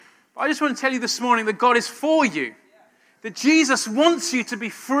I just want to tell you this morning that God is for you. That Jesus wants you to be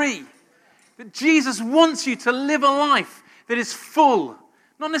free. That Jesus wants you to live a life that is full.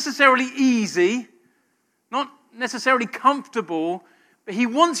 Not necessarily easy, not necessarily comfortable, but he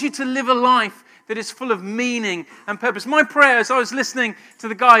wants you to live a life that is full of meaning and purpose. My prayer as I was listening to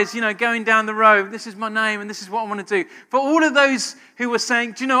the guys, going down the road, this is my name and this is what I want to do. For all of those who were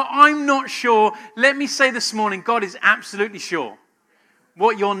saying, I'm not sure, let me say this morning, God is absolutely sure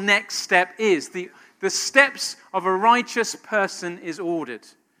what your next step is. The steps of a righteous person is ordered.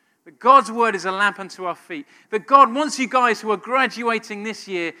 That God's word is a lamp unto our feet. That God wants you guys who are graduating this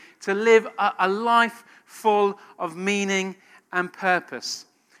year to live a life full of meaning and purpose.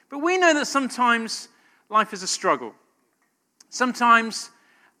 But we know that sometimes life is a struggle. Sometimes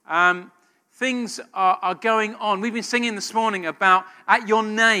things are going on. We've been singing this morning about at your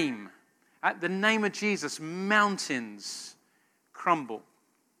name, at the name of Jesus, mountains crumble.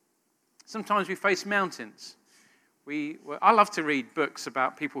 Sometimes we face mountains. I love to read books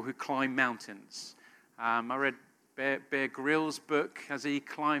about people who climb mountains. I read Bear Grylls' book as he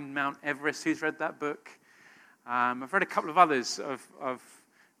climbed Mount Everest. Who's read that book? I've read a couple of others of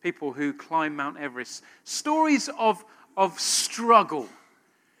people who climb Mount Everest. Stories of struggle.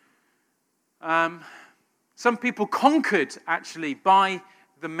 Some people conquered, actually, by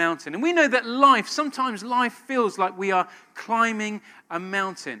the mountain. And we know that sometimes life feels like we are climbing a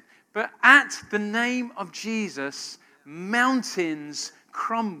mountain. But at the name of Jesus, mountains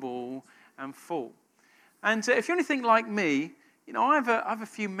crumble and fall. And if you're anything like me, I have a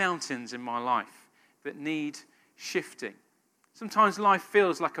few mountains in my life that need shifting. Sometimes life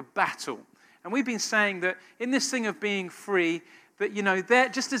feels like a battle. And we've been saying that in this thing of being free,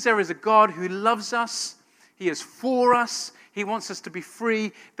 that just as there is a God who loves us, he is for us, he wants us to be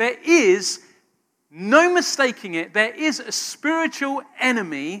free, there is, no mistaking it, there is a spiritual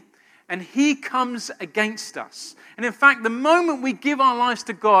enemy, and he comes against us. And in fact, the moment we give our lives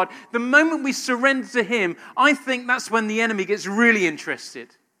to God, the moment we surrender to him, I think that's when the enemy gets really interested.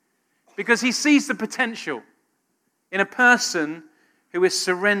 Because he sees the potential in a person who is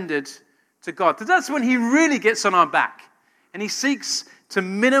surrendered to God. That's when he really gets on our back. And he seeks to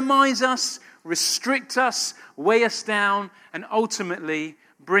minimize us, restrict us, weigh us down, and ultimately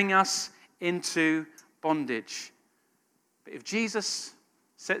bring us into bondage. But if Jesus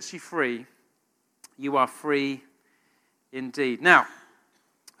sets you free, you are free indeed. Now,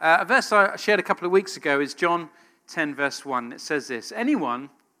 a verse I shared a couple of weeks ago is John 10, verse 1. It says this: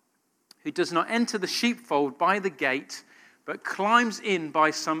 anyone who does not enter the sheepfold by the gate, but climbs in by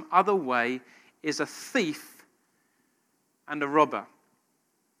some other way, is a thief and a robber.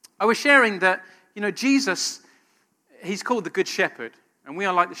 I was sharing that, Jesus, he's called the Good Shepherd, and we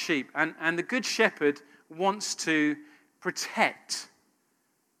are like the sheep. And the Good Shepherd wants to protect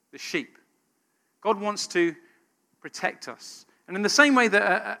the sheep. God wants to protect us. And in the same way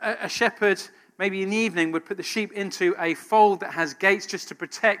that a shepherd, maybe in the evening, would put the sheep into a fold that has gates just to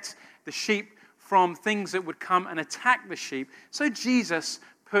protect the sheep from things that would come and attack the sheep, so Jesus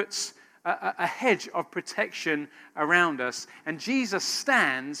puts a hedge of protection around us. And Jesus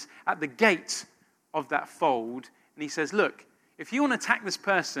stands at the gate of that fold, and he says, look, if you want to attack this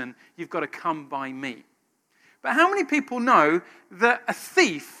person, you've got to come by me. But how many people know that a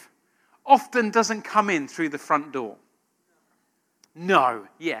thief often doesn't come in through the front door? No,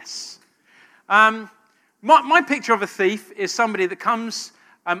 yes. My picture of a thief is somebody that comes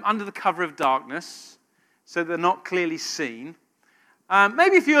under the cover of darkness, so they're not clearly seen.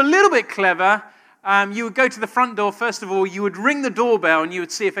 Maybe if you're a little bit clever, you would go to the front door. First of all, you would ring the doorbell and you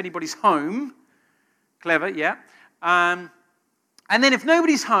would see if anybody's home. Clever, yeah. And then if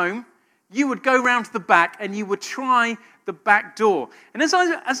nobody's home, you would go round to the back and you would try the back door. And as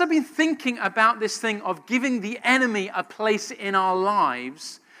I've been thinking about this thing of giving the enemy a place in our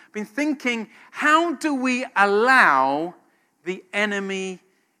lives, I've been thinking, how do we allow the enemy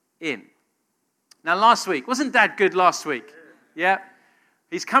in? Now last week, wasn't Dad good last week? Yeah.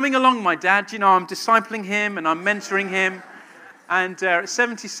 He's coming along, my dad. I'm discipling him and I'm mentoring him. And at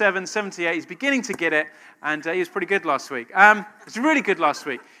 77, 78, he's beginning to get it. And he was pretty good last week. It was really good last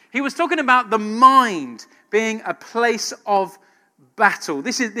week. He was talking about the mind being a place of battle.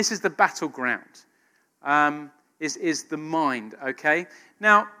 This is the battleground. Is the mind, okay?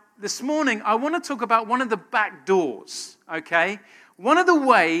 Now, this morning, I want to talk about one of the back doors, okay? One of the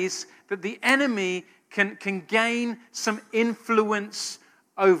ways that the enemy can gain some influence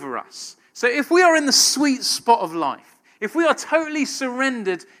over us. So if we are in the sweet spot of life, if we are totally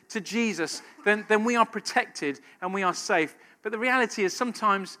surrendered to Jesus, then we are protected and we are safe. But the reality is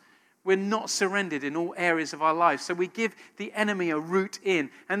sometimes we're not surrendered in all areas of our life. So we give the enemy a route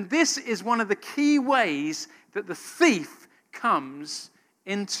in. And this is one of the key ways that the thief comes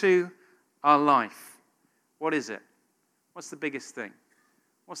into our life. What is it? What's the biggest thing?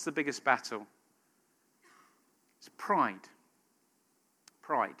 What's the biggest battle? It's pride.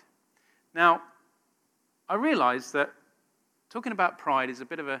 Pride. Now, I realize that talking about pride is a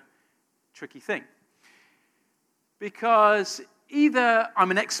bit of a tricky thing. Because either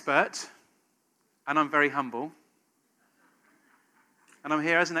I'm an expert and I'm very humble, and I'm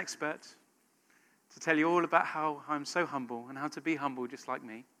here as an expert to tell you all about how I'm so humble and how to be humble just like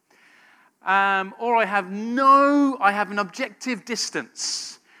me, or I have an objective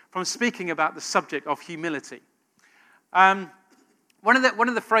distance from speaking about the subject of humility. One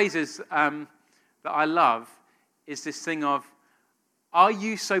of the phrases that I love is this thing of, are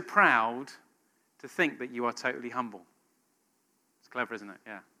you so proud to think that you are totally humble? It's clever, isn't it?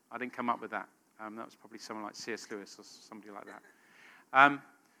 Yeah, I didn't come up with that. That was probably someone like C.S. Lewis or somebody like that.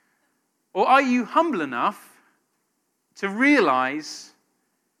 Or are you humble enough to realize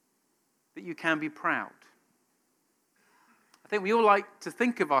that you can be proud? I think we all like to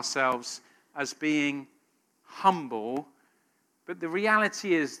think of ourselves as being humble, but the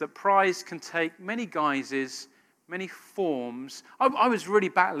reality is that pride can take many guises, many forms. I was really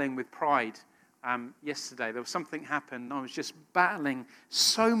battling with pride yesterday. There was something happened. I was just battling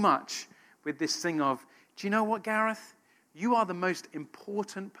so much with this thing of, do you know what, Gareth? You are the most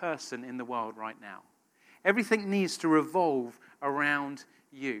important person in the world right now. Everything needs to revolve around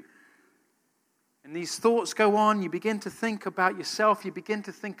you. And these thoughts go on. You begin to think about yourself. You begin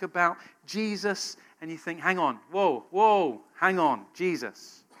to think about Jesus. And you think, hang on. Whoa, hang on.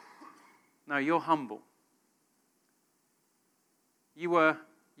 Jesus. No, you're humble. You were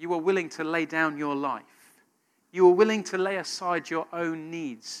willing to lay down your life. You were willing to lay aside your own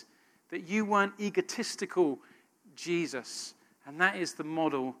needs. That you weren't egotistical, Jesus. And that is the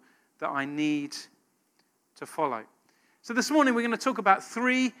model that I need to follow. So this morning we're going to talk about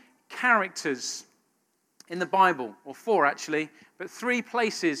 3 characters in the Bible, or 4 actually, but 3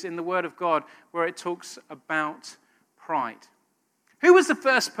 places in the Word of God where it talks about pride. Who was the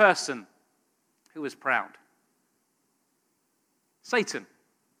first person who was proud? Satan.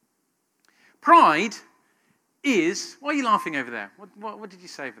 Pride is... Why are you laughing over there? What did you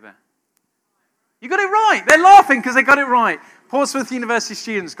say over there? You got it right. They're laughing because they got it right. Portsmouth University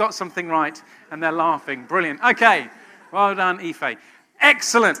students got something right, and they're laughing. Brilliant. Okay. Well done, Ife.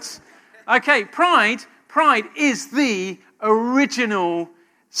 Excellent. Okay, pride is the original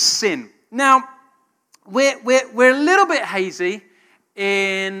sin. Now, we're a little bit hazy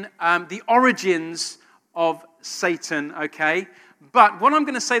in the origins of Satan, okay? But what I'm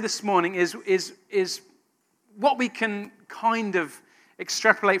going to say this morning is what we can kind of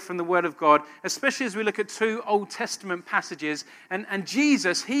extrapolate from the Word of God, especially as we look at 2 Old Testament passages. And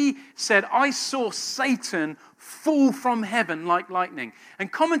Jesus, he said, I saw Satan fall from heaven like lightning.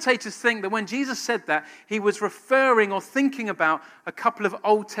 And commentators think that when Jesus said that, he was referring or thinking about a couple of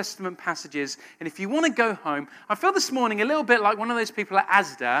Old Testament passages. And if you want to go home, I feel this morning a little bit like one of those people at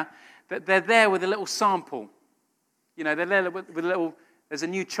Asda, that they're there with a little sample. You know, they're there with a little, there's a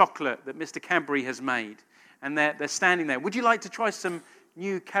new chocolate that Mr. Cadbury has made. And they're standing there. Would you like to try some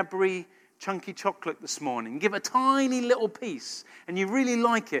new Cadbury chunky chocolate this morning? Give a tiny little piece, and you really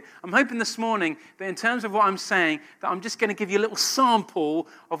like it. I'm hoping this morning that in terms of what I'm saying, that I'm just going to give you a little sample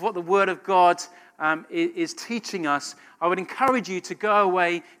of what the Word of God is teaching us. I would encourage you to go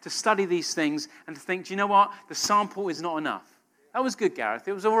away to study these things and to think, do you know what? The sample is not enough. That was good, Gareth.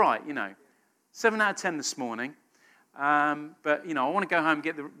 It was all right, 7 out of 10 this morning. But, I want to go home and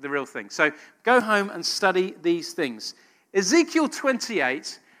get the real thing. So go home and study these things. Ezekiel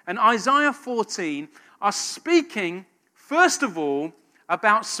 28 and Isaiah 14 are speaking, first of all,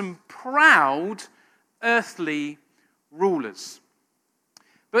 about some proud earthly rulers.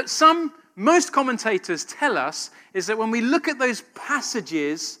 But most commentators tell us is that when we look at those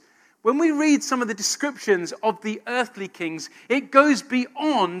passages, when we read some of the descriptions of the earthly kings, it goes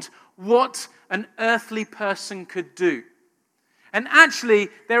beyond what an earthly person could do. And actually,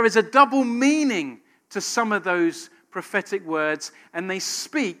 there is a double meaning to some of those prophetic words, and they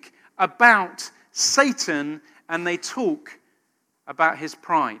speak about Satan and they talk about his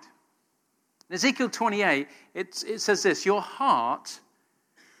pride. In Ezekiel 28, it says this, your heart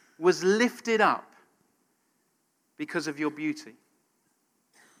was lifted up because of your beauty.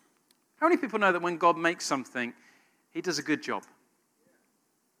 How many people know that when God makes something, he does a good job?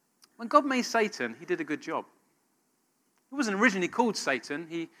 When God made Satan, he did a good job. He wasn't originally called Satan.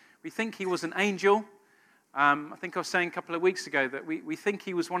 We think he was an angel. I think I was saying a couple of weeks ago that we think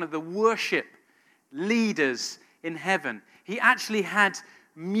he was one of the worship leaders in heaven. He actually had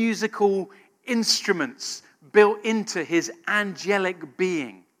musical instruments built into his angelic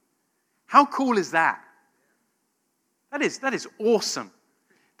being. How cool is that? That is awesome.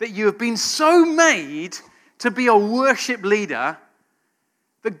 That you have been so made to be a worship leader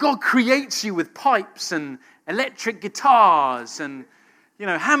that God creates you with pipes and electric guitars and,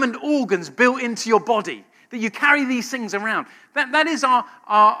 Hammond organs built into your body. That you carry these things around. That is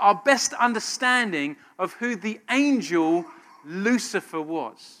our best understanding of who the angel Lucifer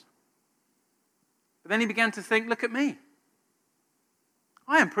was. But then he began to think, look at me.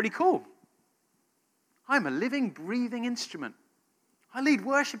 I am pretty cool. I'm a living, breathing instrument. I lead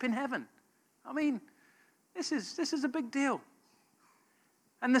worship in heaven. I mean, this is a big deal.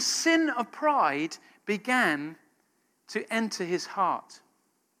 And the sin of pride began to enter his heart.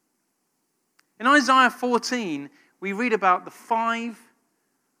 In Isaiah 14, we read about the 5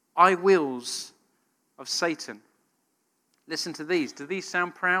 I wills of Satan. Listen to these. Do these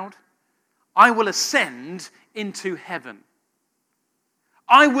sound proud? I will ascend into heaven.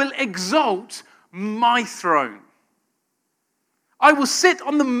 I will exalt my throne. I will sit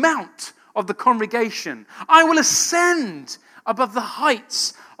on the mount of the congregation. I will ascend above the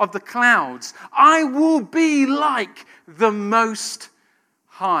heights of the clouds. I will be like the Most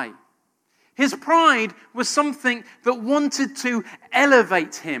High. His pride was something that wanted to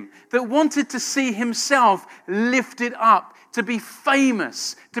elevate him, that wanted to see himself lifted up, to be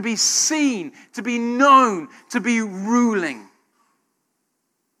famous, to be seen, to be known, to be ruling.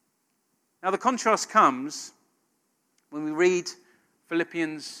 Now the contrast comes when we read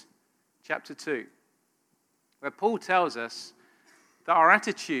Philippians chapter 2, where Paul tells us that our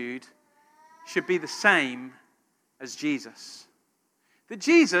attitude should be the same as Jesus. That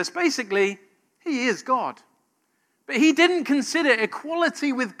Jesus, basically, he is God. But he didn't consider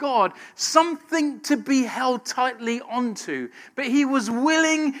equality with God something to be held tightly onto. But he was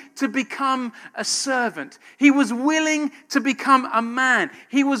willing to become a servant. He was willing to become a man.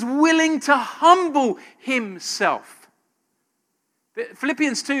 He was willing to humble himself.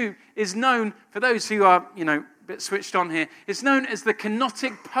 Philippians 2 is known, for those who are, a bit switched on here, it's known as the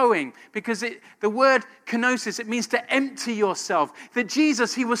kenotic poem because the word kenosis, it means to empty yourself. That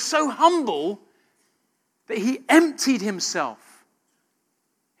Jesus, he was so humble that he emptied himself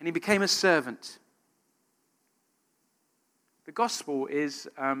and he became a servant. The gospel is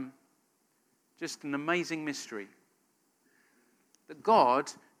just an amazing mystery. That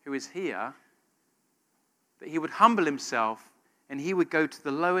God, who is here, that he would humble himself and he would go to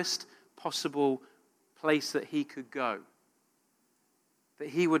the lowest possible place that he could go. That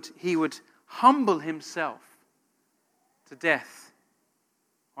he would humble himself to death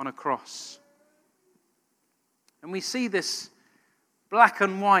on a cross. And we see this black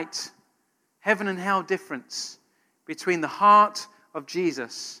and white, heaven and hell difference between the heart of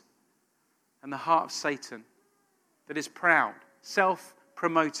Jesus and the heart of Satan that is proud,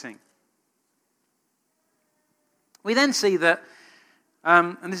 self-promoting. We then see that,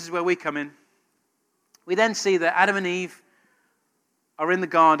 and this is where we come in, we then see that Adam and Eve are in the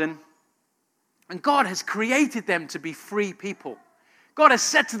garden, and God has created them to be free people. God has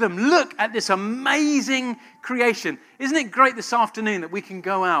said to them, look at this amazing creation. Isn't it great this afternoon that we can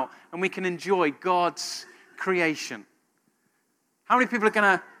go out and we can enjoy God's creation? How many people are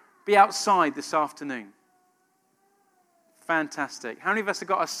going to be outside this afternoon? Fantastic. How many of us have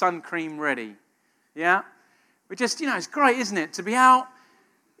got our sun cream ready? Yeah? We just, it's great, isn't it? To be out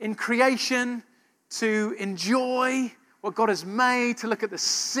in creation, to enjoy what God has made, to look at the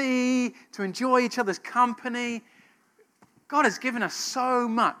sea, to enjoy each other's company. God has given us so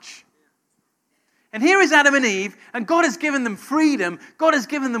much. And here is Adam and Eve, and God has given them freedom. God has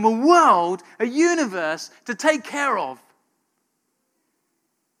given them a world, a universe to take care of.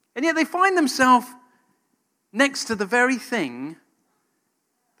 And yet they find themselves next to the very thing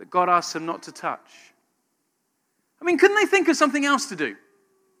that God asked them not to touch. I mean, couldn't they think of something else to do?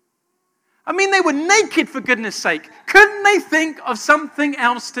 I mean, they were naked, for goodness sake. Couldn't they think of something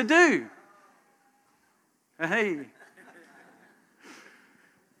else to do? Hey.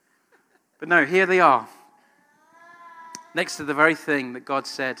 But no, here they are, next to the very thing that God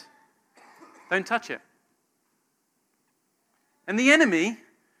said, don't touch it. And the enemy,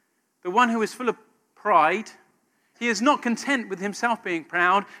 the one who is full of pride, he is not content with himself being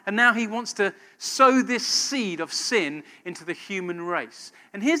proud, and now he wants to sow this seed of sin into the human race.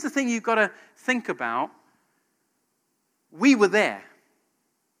 And here's the thing you've got to think about. We were there.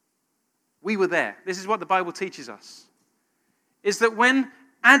 We were there. This is what the Bible teaches us. Is that when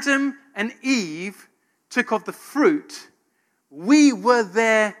Adam and Eve took of the fruit, we were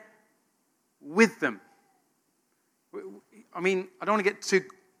there with them. I mean, I don't want to get too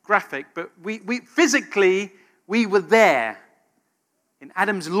graphic, but we physically, we were there. In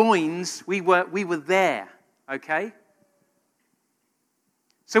Adam's loins, we were there, okay?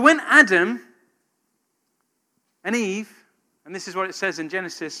 So when Adam and Eve, and this is what it says in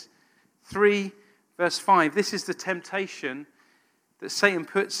Genesis 3, verse 5, this is the temptation that Satan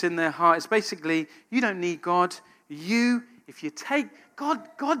puts in their heart. It's basically, you don't need God. If you take,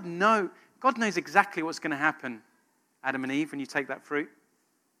 God knows exactly what's going to happen, Adam and Eve, when you take that fruit.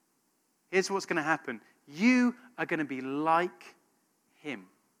 Here's what's going to happen. You are going to be like him.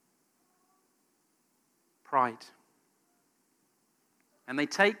 Pride. And they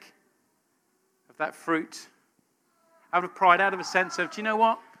take of that fruit out of pride, out of a sense of, do you know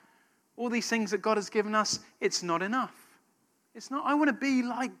what? All these things that God has given us, it's not enough. It's not, I want to be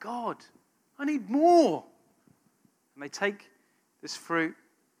like God. I need more. And they take this fruit,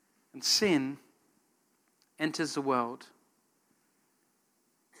 and sin enters the world.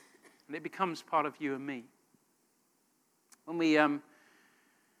 And it becomes part of you and me. When we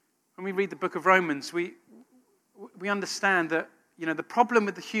read the book of Romans, we understand that, the problem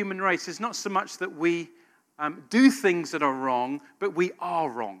with the human race is not so much that we do things that are wrong, but we are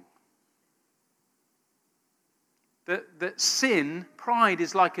wrong. That sin, pride,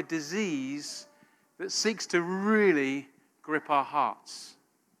 is like a disease that seeks to really grip our hearts.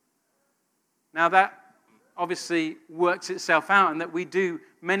 Now that obviously works itself out in that we do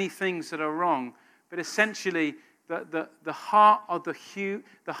many things that are wrong, but essentially the heart of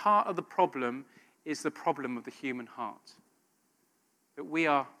the problem is the problem of the human heart. That we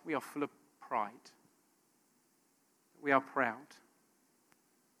are full of pride. We are proud.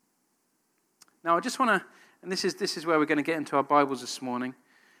 Now I just want to, and this is where we're going to get into our Bibles this morning.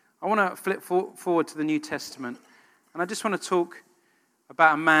 I want to flip forward to the New Testament, and I just want to talk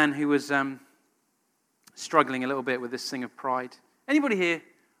about a man who was struggling a little bit with this thing of pride. Anybody here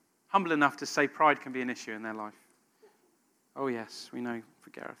humble enough to say pride can be an issue in their life? Oh yes, we know for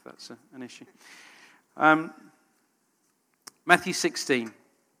Gareth that's an issue. Matthew 16. I'm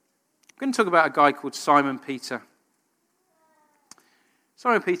going to talk about a guy called Simon Peter.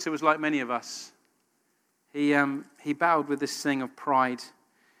 Simon Peter was like many of us. He battled with this thing of pride.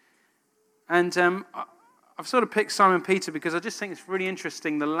 And I've sort of picked Simon Peter because I just think it's really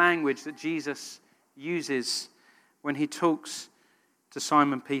interesting the language that Jesus uses when he talks to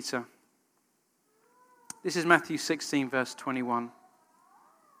Simon Peter. This is Matthew 16, verse 21.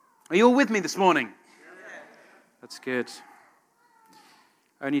 Are you all with me this morning? Yeah. That's good.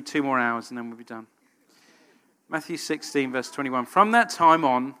 Only 2 more hours and then we'll be done. Matthew 16, verse 21. From that time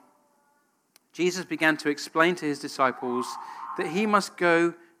on, Jesus began to explain to his disciples that he must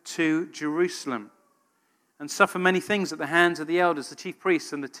go to Jerusalem and suffer many things at the hands of the elders, the chief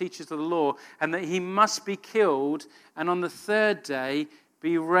priests, and the teachers of the law, and that he must be killed and on the 3rd day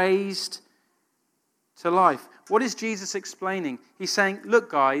be raised to life. What is Jesus explaining? He's saying, look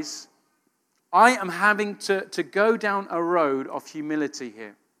guys, I am having to go down a road of humility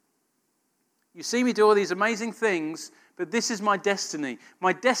here. You see me do all these amazing things, but this is my destiny.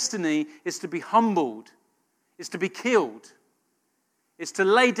 My destiny is to be humbled, is to be killed, is to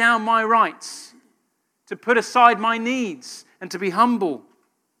lay down my rights, to put aside my needs, and to be humble.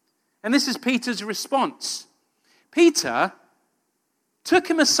 And this is Peter's response. Peter took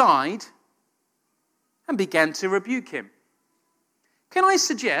him aside and began to rebuke him. Can I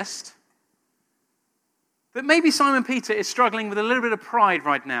suggest that maybe Simon Peter is struggling with a little bit of pride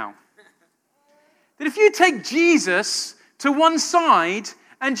right now? That if you take Jesus to one side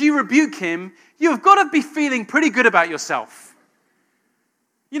and you rebuke him, you've got to be feeling pretty good about yourself.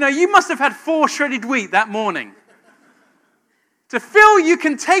 You must have had 4 shredded wheat that morning. To feel you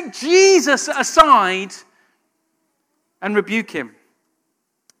can take Jesus aside and rebuke him.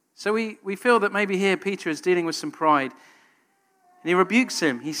 So we feel that maybe here Peter is dealing with some pride. And he rebukes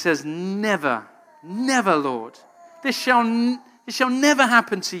him. He says, never, never, Lord. This shall never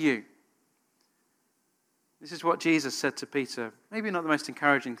happen to you. This is what Jesus said to Peter. Maybe not the most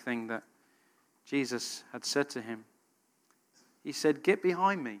encouraging thing that Jesus had said to him. He said, get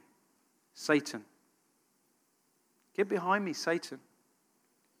behind me, Satan. Get behind me, Satan.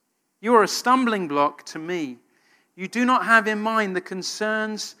 You are a stumbling block to me. You do not have in mind the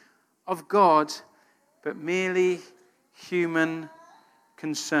concerns of God, but merely human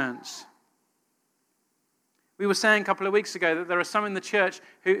concerns. We were saying a couple of weeks ago that there are some in the church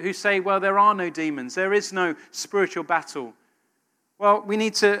who say, well, there are no demons. There is no spiritual battle. Well, we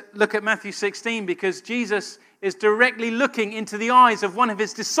need to look at Matthew 16 because Jesus is directly looking into the eyes of one of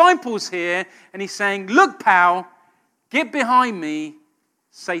his disciples here, and he's saying, look, pal, get behind me,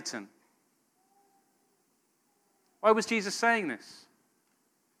 Satan. Why was Jesus saying this?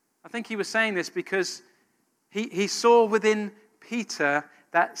 I think he was saying this because he saw within Peter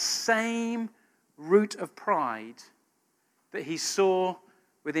that same root of pride that he saw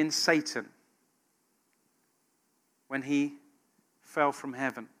within Satan when he fell from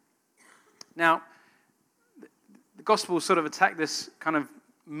heaven. Now, the gospel sort of attack this kind of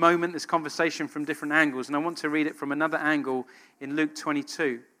moment, this conversation from different angles, and I want to read it from another angle in Luke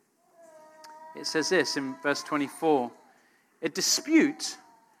 22. It says this in verse 24. A dispute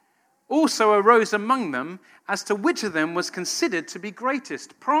also arose among them as to which of them was considered to be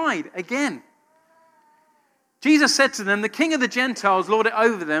greatest. Pride again. Jesus said to them, the king of the Gentiles lord it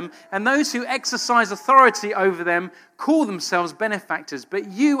over them, and those who exercise authority over them call themselves benefactors. But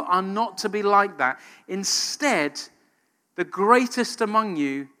you are not to be like that. Instead, the greatest among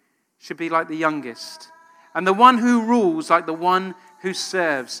you should be like the youngest, and the one who rules like the one who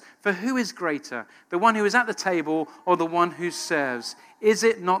serves. For who is greater, the one who is at the table or the one who serves? Is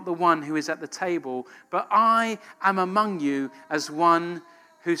it not the one who is at the table? But I am among you as one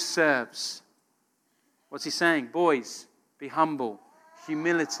who serves. What's he saying? Boys, be humble.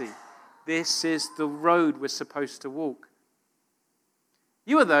 Humility. This is the road we're supposed to walk.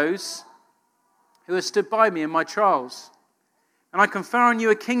 You are those who have stood by me in my trials. And I confer on you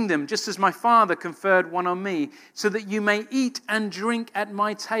a kingdom, just as my Father conferred one on me, so that you may eat and drink at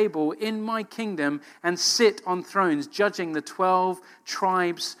my table in my kingdom and sit on thrones, judging the 12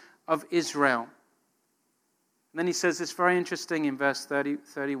 tribes of Israel. And then he says this very interesting in verse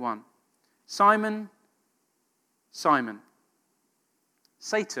 31. Simon, Simon,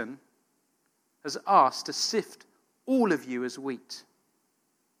 Satan has asked to sift all of you as wheat.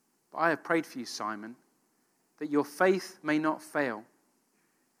 But I have prayed for you, Simon, that your faith may not fail.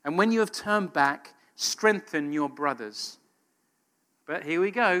 And when you have turned back, strengthen your brothers. But here we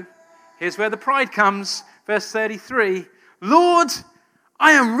go. Here's where the pride comes. Verse 33. Lord,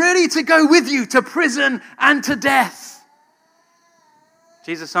 I am ready to go with you to prison and to death.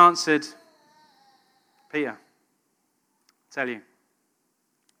 Jesus answered, Peter, I tell you,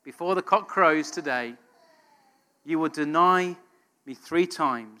 before the cock crows today, you will deny me 3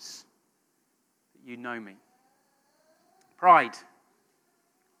 times that you know me. Pride.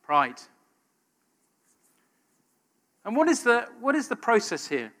 Pride. And what is the process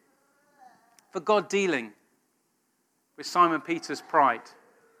here for God dealing with Simon Peter's pride?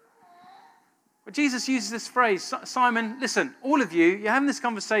 Well, Jesus uses this phrase, Simon, listen, all of you, you're having this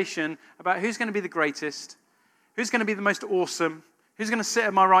conversation about who's going to be the greatest, who's going to be the most awesome, who's going to sit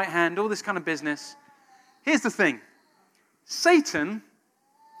at my right hand, all this kind of business. Here's the thing. Satan,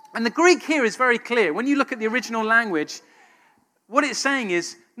 and the Greek here is very clear. When you look at the original language, what it's saying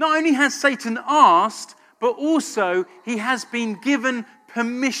is, not only has Satan asked, but also he has been given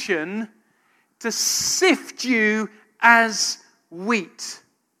permission to sift you as wheat.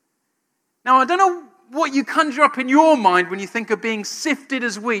 Now, I don't know what you conjure up in your mind when you think of being sifted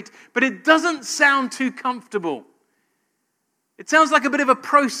as wheat, but it doesn't sound too comfortable. It sounds like a bit of a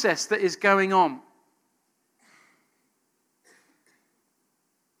process that is going on.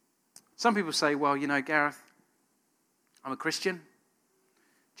 Some people say, well, you know, Gareth, I'm a Christian.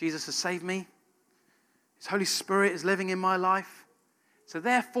 Jesus has saved me. His Holy Spirit is living in my life. So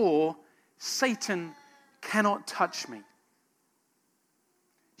therefore, Satan cannot touch me.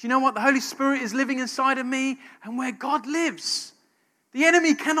 Do you know what? The Holy Spirit is living inside of me, and where God lives, the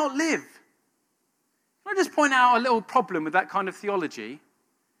enemy cannot live. Can I just point out a little problem with that kind of theology?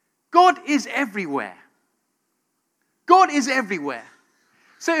 God is everywhere. God is everywhere.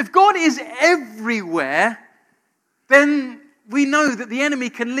 So if God is everywhere, then we know that the enemy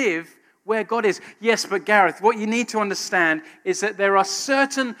can live where God is. Yes, but Gareth, what you need to understand is that there are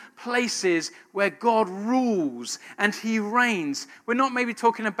certain places where God rules and he reigns. We're not maybe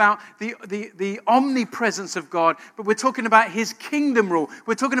talking about the omnipresence of God, but we're talking about his kingdom rule.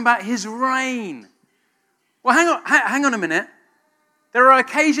 We're talking about his reign. Well, hang on a minute. There are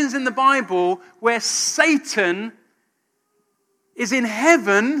occasions in the Bible where Satan is in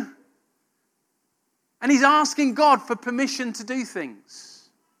heaven and he's asking God for permission to do things.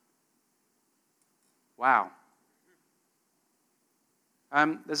 Wow.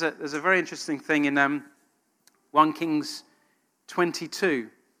 There's a very interesting thing in 1 Kings 22,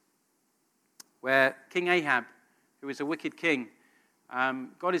 where King Ahab, who is a wicked king,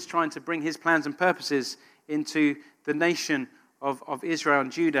 God is trying to bring his plans and purposes into the nation of Israel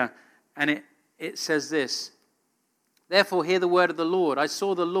and Judah. And it says this. Therefore, hear the word of the Lord. I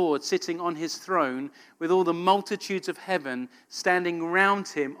saw the Lord sitting on his throne with all the multitudes of heaven standing round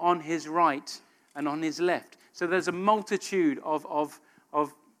him on his right and on his left. So there's a multitude of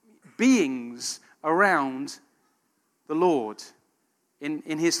beings around the Lord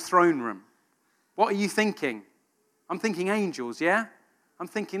in his throne room. What are you thinking? I'm thinking angels, yeah? I'm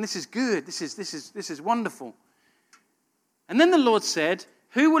thinking this is good. This is wonderful. And then the Lord said,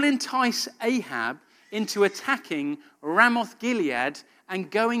 who will entice Ahab into attacking Ramoth Gilead and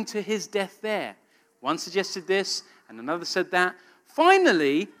going to his death there? One suggested this, and another said that.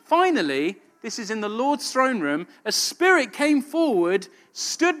 Finally, this is in the Lord's throne room, a spirit came forward,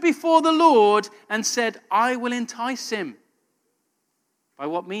 stood before the Lord, and said, I will entice him. By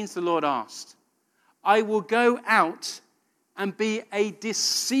what means, the Lord asked. I will go out and be a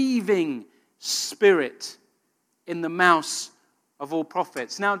deceiving spirit in the mouth of all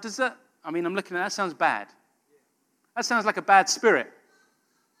prophets. Now, I'm looking at that, sounds bad. That sounds like a bad spirit.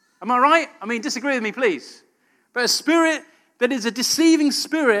 Am I right? Disagree with me, please. But a spirit that is a deceiving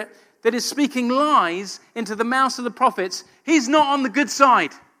spirit that is speaking lies into the mouths of the prophets, he's not on the good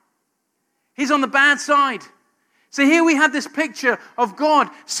side. He's on the bad side. So here we have this picture of God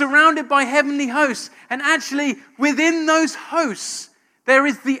surrounded by heavenly hosts. And actually, within those hosts, there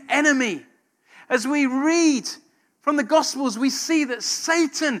is the enemy. As we read from the Gospels, we see that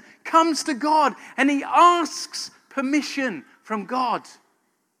Satan comes to God and he asks permission from God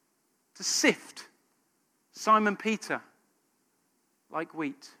to sift Simon Peter like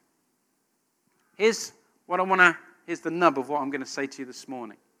wheat. Here's the nub of what I'm going to say to you this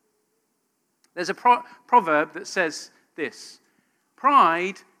morning. There's a proverb that says this: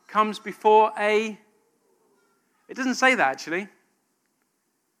 pride comes before it doesn't say that actually.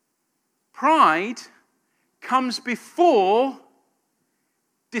 Pride comes before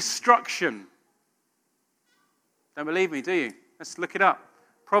destruction. Don't believe me, do you? Let's look it up.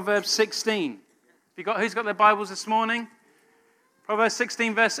 Proverbs 16. Who's got their Bibles this morning? Proverbs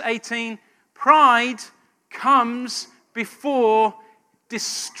 16, verse 18. Pride comes before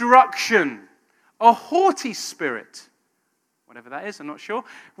destruction. A haughty spirit, whatever that is, I'm not sure,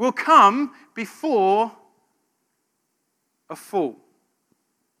 will come before a fall.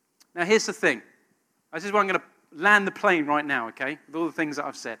 Now, here's the thing. This is where I'm going to land the plane right now, okay, with all the things that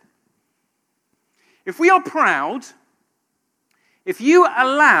I've said. If we are proud, if you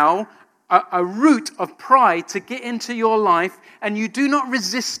allow a root of pride to get into your life and you do not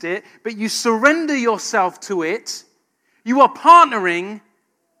resist it, but you surrender yourself to it, you are partnering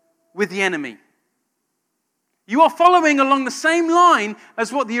with the enemy. You are following along the same line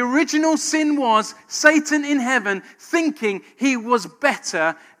as what the original sin was, Satan in heaven, thinking he was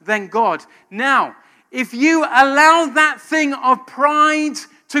better than God. Now, if you allow that thing of pride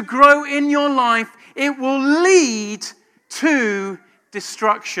to grow in your life, it will lead to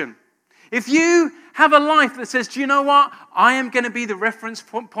destruction. If you have a life that says, do you know what? I am going to be the reference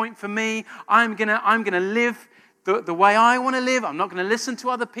point for me. I'm going to live the way I want to live. I'm not going to listen to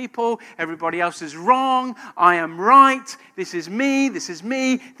other people. Everybody else is wrong. I am right. This is me. This is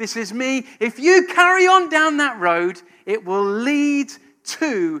me. This is me. If you carry on down that road, it will lead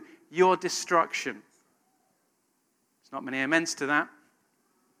to your destruction. There's not many amens to that.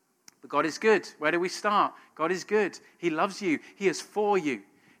 But God is good. Where do we start? God is good. He loves you. He is for you.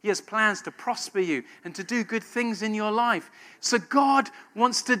 He has plans to prosper you and to do good things in your life. So God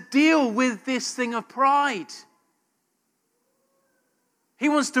wants to deal with this thing of pride. He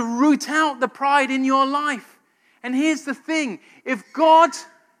wants to root out the pride in your life. And here's the thing. If God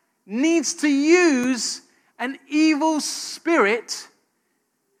needs to use an evil spirit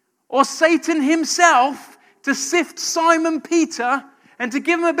or Satan himself to sift Simon Peter and to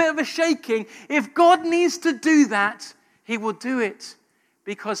give him a bit of a shaking, if God needs to do that, he will do it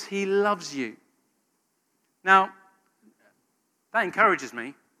because he loves you. Now, that encourages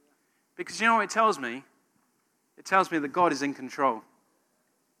me because you know what it tells me? It tells me that God is in control.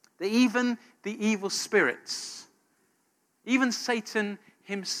 That even the evil spirits, even Satan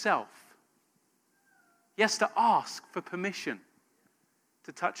himself, he has to ask for permission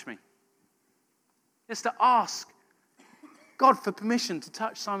to touch me. He has to ask God for permission to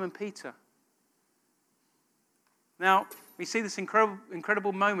touch Simon Peter. Now, we see this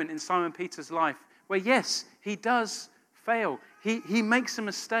incredible moment in Simon Peter's life where, yes, he does fail. He makes a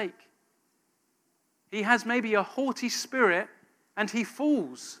mistake. He has maybe a haughty spirit and he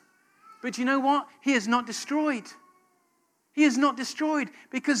falls. But you know what? He is not destroyed. He is not destroyed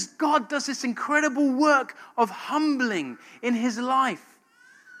because God does this incredible work of humbling in his life.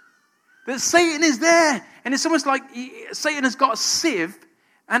 That Satan is there, and it's almost like Satan has got a sieve,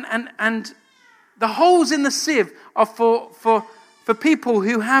 and the holes in the sieve are for people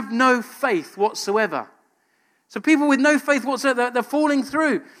who have no faith whatsoever. So people with no faith whatsoever, they're falling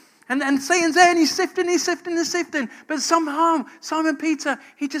through. And Satan's there and he's sifting. But somehow, Simon Peter,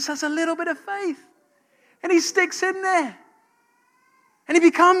 he just has a little bit of faith. And he sticks in there. And he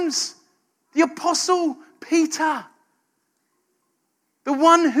becomes the Apostle Peter. The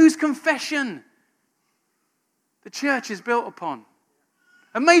one whose confession the church is built upon.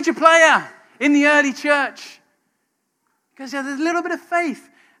 A major player in the early church. Because there's a little bit of faith.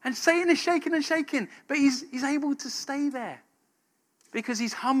 And Satan is shaking and shaking. But he's able to stay there. Because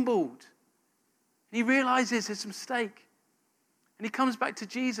he's humbled. And he realizes his mistake. And he comes back to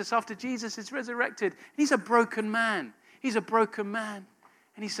Jesus after Jesus is resurrected. And he's a broken man. He's a broken man.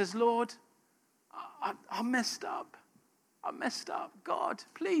 And he says, Lord, I messed up. I messed up. God,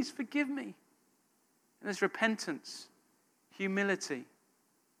 please forgive me. And there's repentance, humility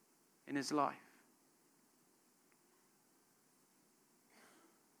in his life.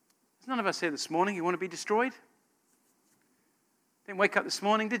 There's none of us here this morning who want to be destroyed. Didn't wake up this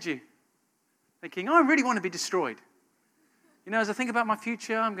morning, did you? Thinking, I really want to be destroyed. You know, as I think about my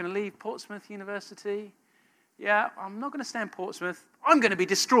future, I'm going to leave Portsmouth University. Yeah, I'm not going to stay in Portsmouth. I'm going to be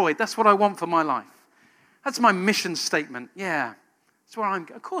destroyed. That's what I want for my life. That's my mission statement. Yeah, that's where I'm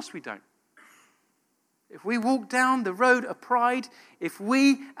going. Of course we don't. If we walk down the road of pride, if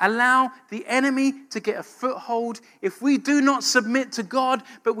we allow the enemy to get a foothold, if we do not submit to God,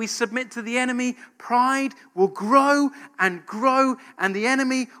 but we submit to the enemy, pride will grow, and the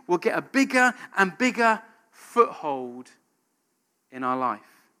enemy will get a bigger and bigger foothold in our life.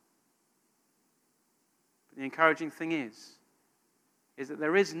 But the encouraging thing is that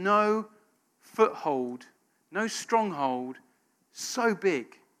there is no foothold, no stronghold so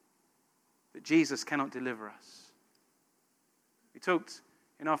big that Jesus cannot deliver us. We talked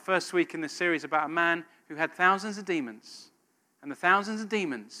in our first week in this series about a man who had thousands of demons, and the thousands of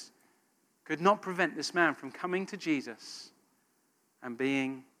demons could not prevent this man from coming to Jesus and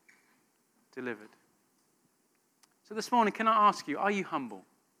being delivered. So this morning, can I ask you, are you humble?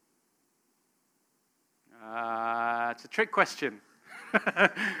 It's a trick question.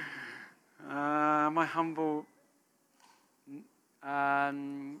 Am I humble?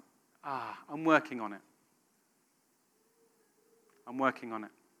 I'm working on it. I'm working on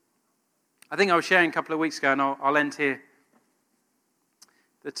it. I think I was sharing a couple of weeks ago, and I'll end here,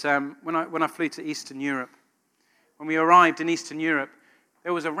 that when I flew to Eastern Europe, when we arrived in Eastern Europe,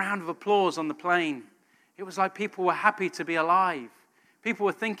 there was a round of applause on the plane. It was like people were happy to be alive. People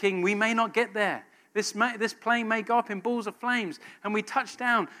were thinking, we may not get there. This plane may go up in balls of flames. And we touched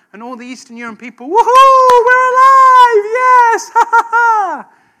down, and all the Eastern European people, woohoo, we're alive, yes, ha ha ha.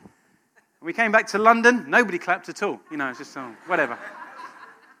 And we came back to London, nobody clapped at all. You know, it's just whatever.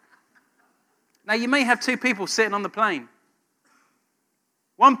 Now, you may have two people sitting on the plane.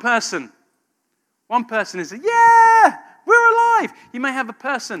 One person is, yeah, we're alive. You may have a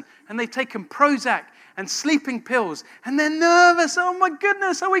person, and they've taken Prozac and sleeping pills, and they're nervous. Oh my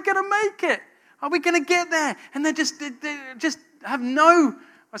goodness, are we going to make it? Are we going to get there? And they just have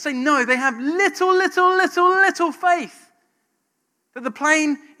they have little faith that the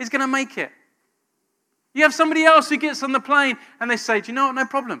plane is going to make it. You have somebody else who gets on the plane and they say, do you know what? No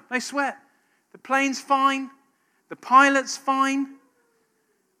problem. They sweat. The plane's fine. The pilot's fine.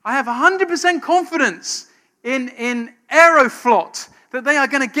 I have 100% confidence in Aeroflot that they are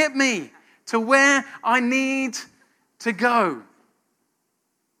going to get me to where I need to go.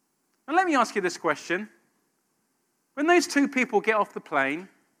 Now let me ask you this question. When those two people get off the plane,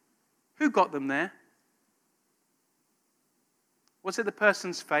 who got them there? Was it the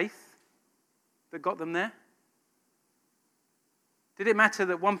person's faith that got them there? Did it matter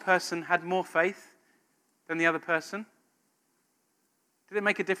that one person had more faith than the other person? Did it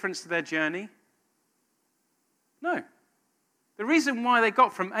make a difference to their journey? No. The reason why they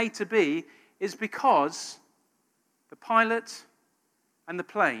got from A to B is because the pilot and the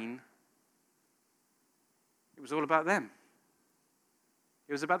plane, it was all about them.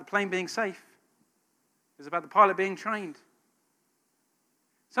 It was about the plane being safe. It was about the pilot being trained.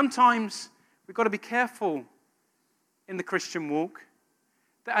 Sometimes we've got to be careful in the Christian walk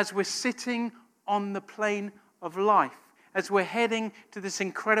that as we're sitting on the plane of life, as we're heading to this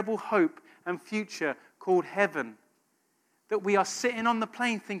incredible hope and future called heaven, that we are sitting on the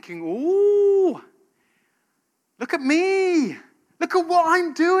plane thinking, ooh, look at me. Look at what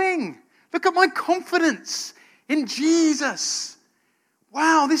I'm doing. Look at my confidence in Jesus.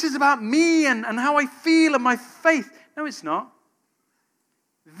 Wow, this is about me and how I feel and my faith. No, it's not.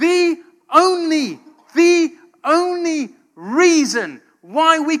 The only reason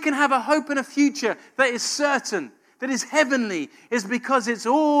why we can have a hope and a future that is certain, that is heavenly, is because it's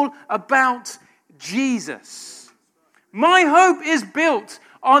all about Jesus. My hope is built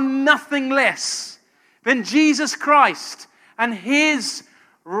on nothing less than Jesus Christ and his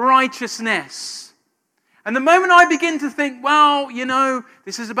righteousness. And the moment I begin to think, well,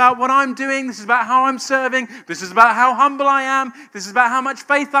 this is about what I'm doing, this is about how I'm serving, this is about how humble I am, this is about how much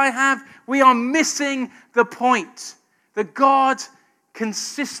faith I have, we are missing the point that God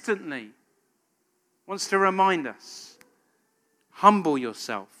consistently wants to remind us. Humble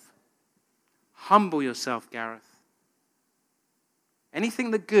yourself. Humble yourself, Gareth.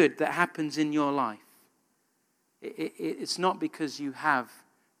 Anything good that happens in your life, it's not because you have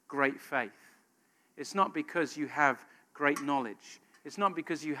great faith. It's not because you have great knowledge. It's not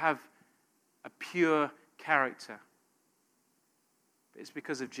because you have a pure character. But it's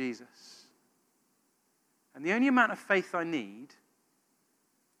because of Jesus. And the only amount of faith I need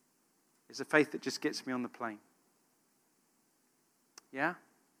is a faith that just gets me on the plane. Yeah?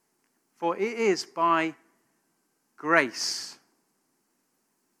 For it is by grace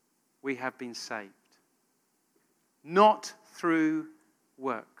we have been saved, not through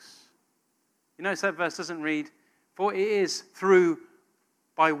works. You notice that verse doesn't read, for it is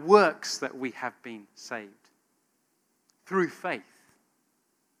by works that we have been saved. Through faith.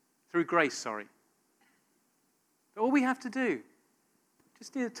 Through grace, sorry. But all we have to do,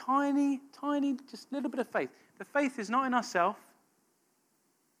 just need a tiny, just a little bit of faith. The faith is not in ourselves.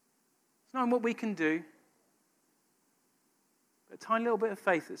 It's not in what we can do. But a tiny little bit of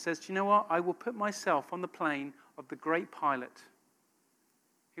faith that says, do you know what? I will put myself on the plane of the great pilot.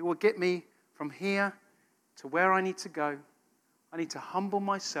 He will get me from here to where I need to go. I need to humble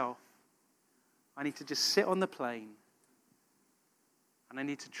myself. I need to just sit on the plane. And I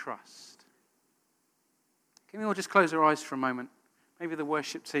need to trust. Can we all just close our eyes for a moment? Maybe the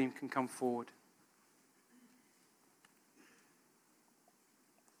worship team can come forward.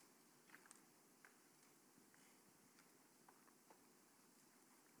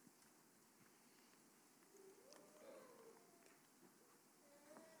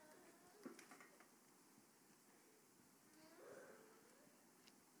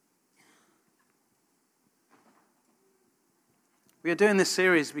 We are doing this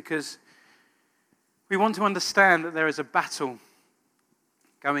series because we want to understand that there is a battle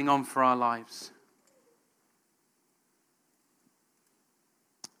going on for our lives.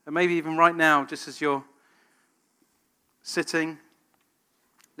 And maybe even right now, just as you're sitting,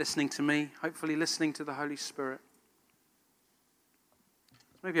 listening to me, hopefully listening to the Holy Spirit,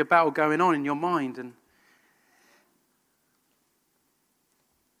 there's maybe a battle going on in your mind, and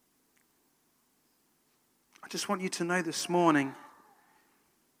I just want you to know this morning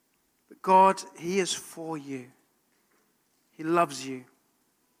that God, He is for you. He loves you.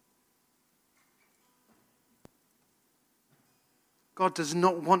 God does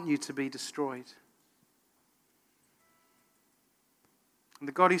not want you to be destroyed. And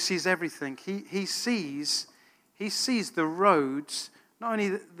the God who sees everything, He sees the roads, not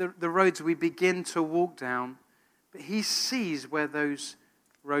only the roads we begin to walk down, but He sees where those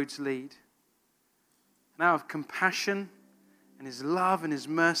roads lead. And out of compassion and His love and His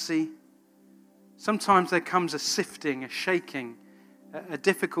mercy, sometimes there comes a sifting, a shaking, a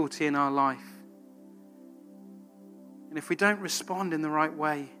difficulty in our life. And if we don't respond in the right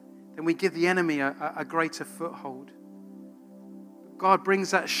way, then we give the enemy a greater foothold. God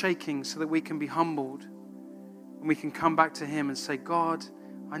brings that shaking so that we can be humbled and we can come back to Him and say, God,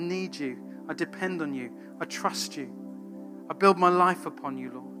 I need you. I depend on you. I trust you. I build my life upon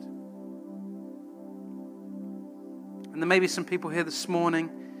you, Lord. And there may be some people here this morning,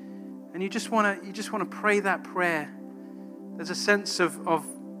 and you just want to pray that prayer. There's a sense of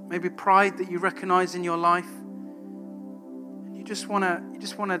maybe pride that you recognize in your life. And you just want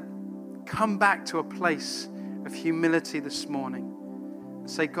to come back to a place of humility this morning and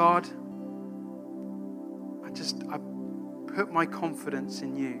say, God, I put my confidence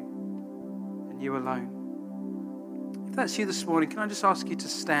in you and you alone. If that's you this morning, can I just ask you to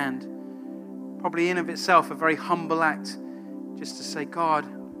stand? Probably in of itself a very humble act, just to say, God,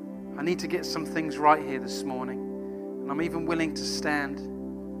 I need to get some things right here this morning. And I'm even willing to stand.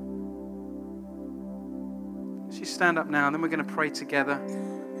 As you stand up now, and then we're going to pray together,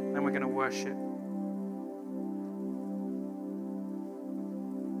 and then we're going to worship.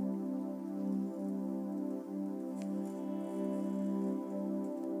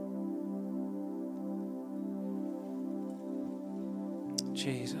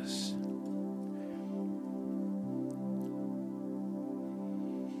 Jesus.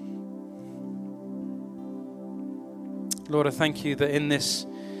 Lord, I thank you that in this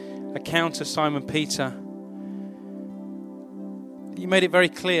account of Simon Peter, you made it very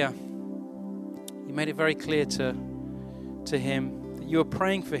clear. You made it very clear to him that you are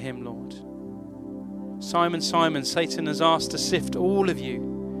praying for him, Lord. Simon, Simon, Satan has asked to sift all of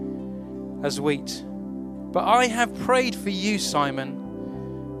you as wheat. But I have prayed for you,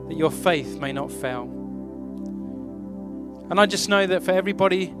 Simon, that your faith may not fail. And I just know that for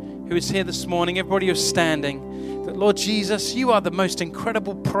everybody who is here this morning, everybody who's standing, that Lord Jesus, you are the most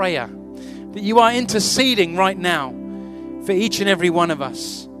incredible prayer, that you are interceding right now for each and every one of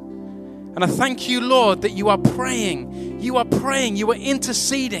us. And I thank you, Lord, that you are praying, you are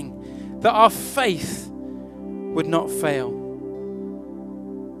interceding, that our faith would not fail.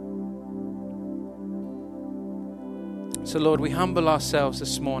 So, Lord, we humble ourselves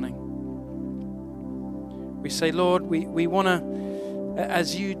this morning. We say, Lord, we want to,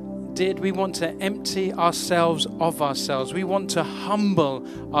 as you did, we want to empty ourselves of ourselves. We want to humble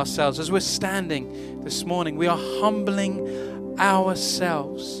ourselves. As we're standing this morning, we are humbling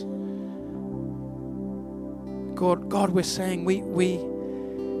ourselves. God, we're saying we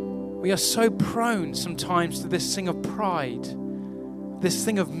are so prone sometimes to this thing of pride, this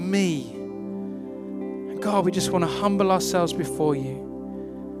thing of me. And God, we just want to humble ourselves before you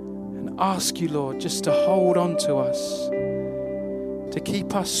and ask you, Lord, just to hold on to us, to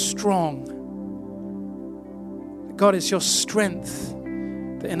keep us strong. God, it's your strength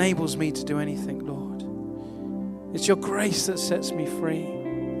that enables me to do anything, Lord. It's your grace that sets me free.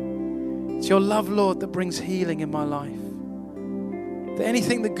 It's your love, Lord, that brings healing in my life. That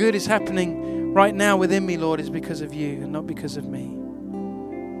anything that good is happening right now within me, Lord, is because of you and not because of me.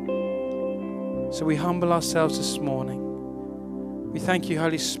 So we humble ourselves this morning. We thank you,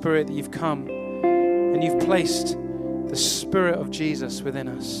 Holy Spirit, that you've come and you've placed the Spirit of Jesus within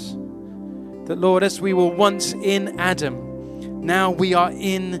us. That, Lord, as we were once in Adam, now we are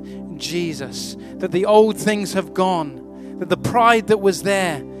in Jesus. That the old things have gone. That the pride that was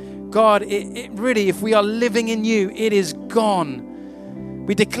there, God, it really, if we are living in you, it is gone.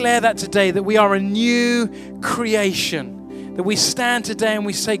 We declare that today, that we are a new creation. That we stand today and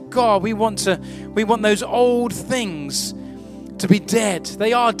we say, God, we want those old things to be dead.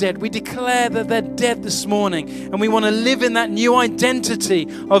 They are dead. We declare that they're dead this morning. And we want to live in that new identity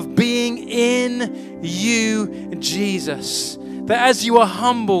of being in you, Jesus. That as you are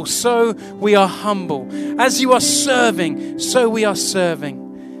humble, so we are humble. As you are serving, so we are serving.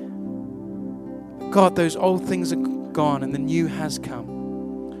 God, those old things are gone and the new has come.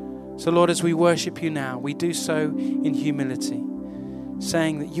 So Lord, as we worship you now, we do so in humility,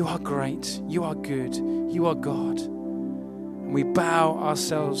 saying that you are great, you are good, you are God. And we bow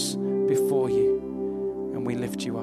ourselves before you and we lift you up.